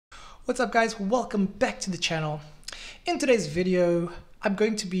What's up guys, welcome back to the channel. In today's video, I'm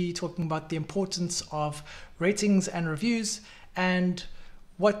going to be talking about the importance of ratings and reviews and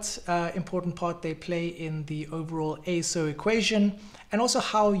what important part they play in the overall ASO equation, and also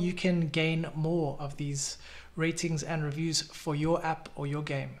how you can gain more of these ratings and reviews for your app or your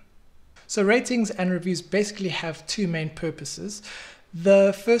game. So ratings and reviews basically have two main purposes.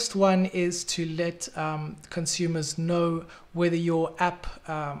 The first one is to let consumers know whether your app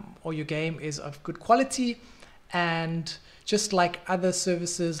or your game is of good quality, and just like other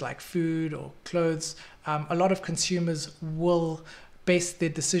services like food or clothes, a lot of consumers will base their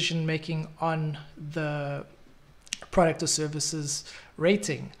decision making on the product or services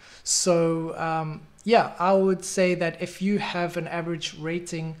rating. So yeah, I would say that if you have an average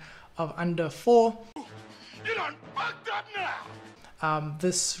rating of under 4, you done fucked up now.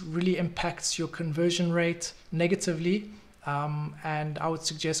 This really impacts your conversion rate negatively, and I would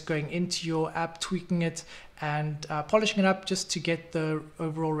suggest going into your app, tweaking it and polishing it up just to get the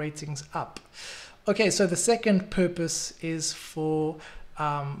overall ratings up. Okay, so the second purpose is for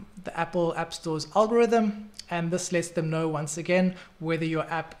the Apple App Store's algorithm, and this lets them know once again whether your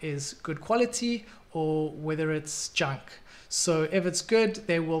app is good quality or whether it's junk. So if it's good,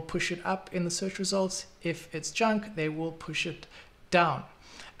 they will push it up in the search results. If it's junk, they will push it down.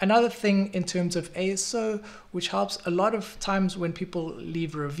 Another thing in terms of ASO, which helps a lot of times when people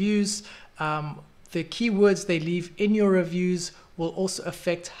leave reviews, the keywords they leave in your reviews will also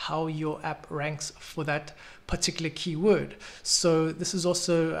affect how your app ranks for that particular keyword. So this is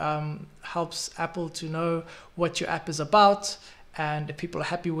also helps Apple to know what your app is about and if people are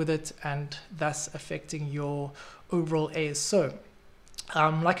happy with it, and thus affecting your overall ASO.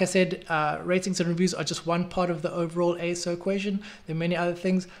 Like I said, ratings and reviews are just one part of the overall ASO equation. There are many other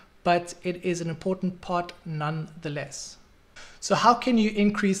things, but it is an important part nonetheless. So how can you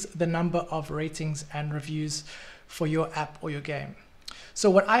increase the number of ratings and reviews for your app or your game? So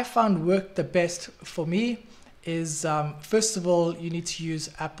what I found worked the best for me is, first of all, you need to use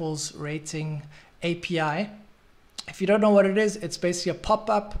Apple's rating API. If you don't know what it is, it's basically a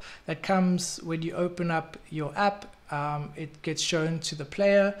pop-up that comes when you open up your app. It gets shown to the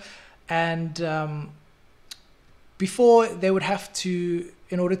player, and before they would have to,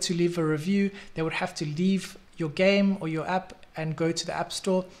 in order to leave a review, they would have to leave your game or your app and go to the App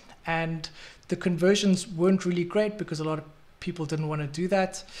Store, and the conversions weren't really great because a lot of people didn't want to do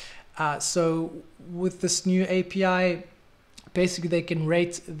that. So with this new API, basically they can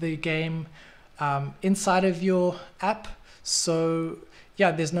rate the game inside of your app. So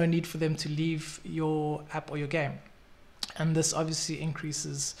yeah, there's no need for them to leave your app or your game. And this obviously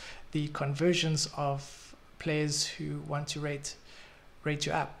increases the conversions of players who want to rate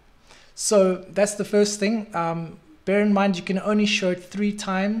your app. So that's the first thing. Bear in mind, you can only show it 3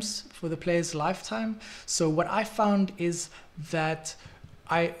 times for the player's lifetime. So what I found is that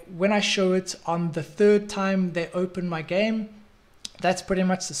when I show it on the 3rd time they open my game, that's pretty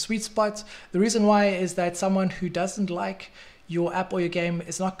much the sweet spot. The reason why is that someone who doesn't like your app or your game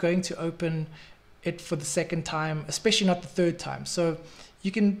is not going to open it for the 2nd time, especially not the 3rd time. So you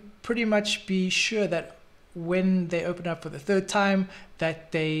can pretty much be sure that when they open up for the 3rd time,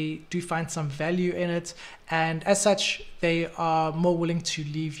 that they do find some value in it, and as such they are more willing to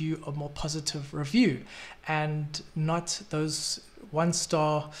leave you a more positive review and not those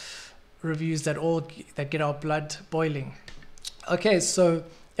 1-star reviews that get our blood boiling. Okay, so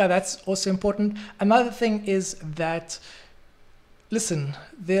yeah, that's also important. Another thing is that, listen,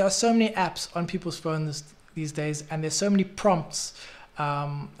 there are so many apps on people's phones these days, and there's so many prompts,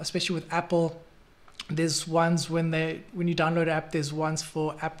 especially with Apple. There's ones when you download an app, there's ones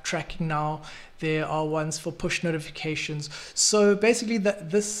for app tracking now. There are ones for push notifications. So basically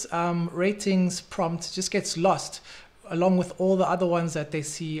this ratings prompt just gets lost along with all the other ones that they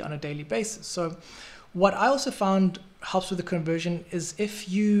see on a daily basis. So what I also found helps with the conversion is if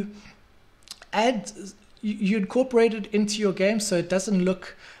you incorporate it into your game so it doesn't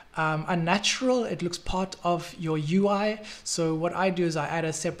look unnatural, it looks part of your UI. So what I do is I add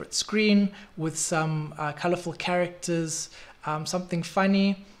a separate screen with some colorful characters, something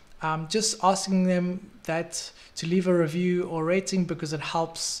funny, just asking them that to leave a review or rating because it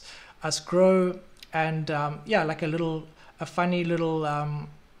helps us grow, and yeah, like a funny little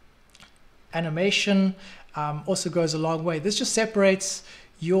animation also goes a long way. This just separates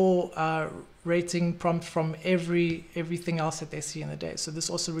your rating prompt from everything else that they see in the day. So this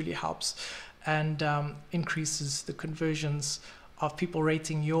also really helps and increases the conversions of people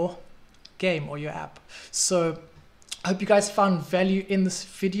rating your game or your app. So I hope you guys found value in this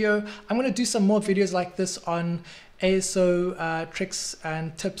video. I'm going to do some more videos like this on ASO tricks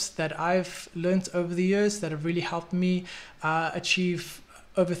and tips that I've learned over the years that have really helped me achieve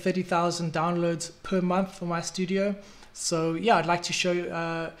over 30,000 downloads per month for my studio. So yeah, I'd like to show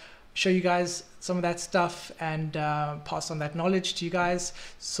you guys some of that stuff and pass on that knowledge to you guys.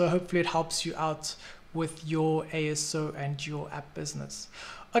 So hopefully it helps you out with your ASO and your app business.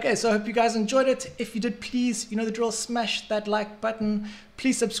 Okay, so I hope you guys enjoyed it. If you did, please, you know the drill, smash that like button.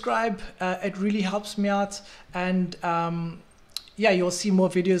 Please subscribe. It really helps me out. And yeah, you'll see more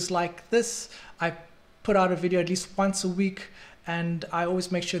videos like this. I put out a video at least once a week, and I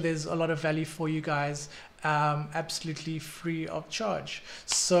always make sure there's a lot of value for you guys, absolutely free of charge.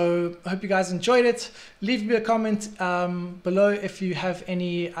 So I hope you guys enjoyed it. Leave me a comment below if you have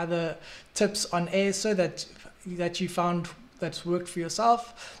any other tips on ASO that you found that's worked for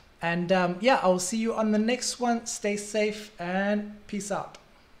yourself. And yeah, I'll see you on the next one. Stay safe and peace out.